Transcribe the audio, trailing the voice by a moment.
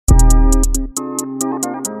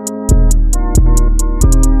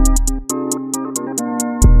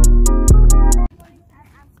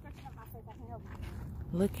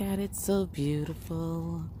Look at it, so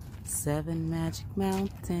beautiful. 7 magic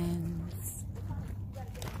mountains.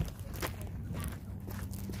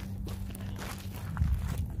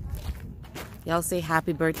 Y'all say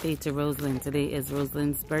happy birthday to Rosalind. Today is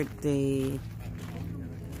Rosalind's birthday.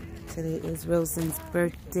 Today is Rosalind's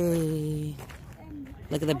birthday.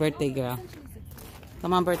 Look at the birthday girl.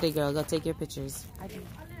 Come on, birthday girl. Go take your pictures.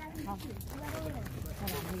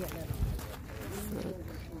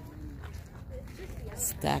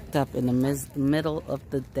 Stacked up in the middle of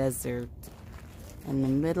the desert. In the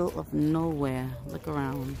middle of nowhere. Look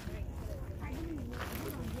around.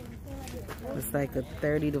 It's like a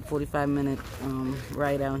 30 to 45 minute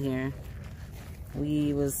ride out here.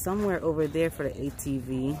 We was somewhere over there for the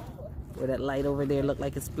ATV. Where that light over there looked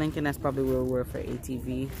like it's blinking. That's probably where we were for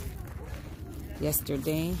ATV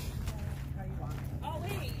yesterday. Oh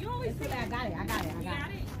wait, you always say I got it.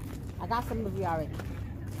 I got some of you already.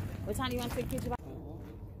 What time do you want to take pictures?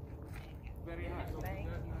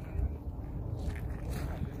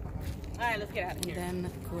 Alright, let's get out of here. And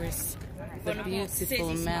then of course the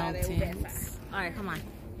beautiful mountains. Alright, come on.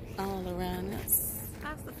 All around us.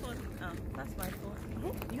 That's the phone. Oh, that's my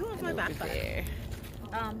phone. You want my backpack? There.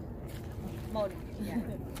 Modi. Yeah.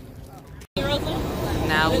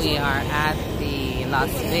 Now we are at the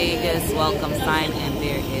Las Vegas welcome sign, and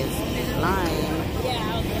there is a line.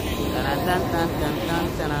 Dun, dun, dun, dun,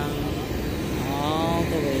 dun, dun, dun, all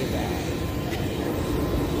the way back.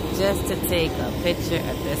 Just to take a picture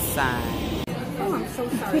at this sign. Oh, I'm so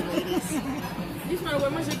sorry, ladies. You smell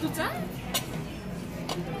where much you time?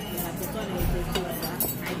 I don't know.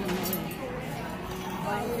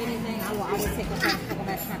 Well, if anything, I will take a picture. Go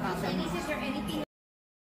back to my house.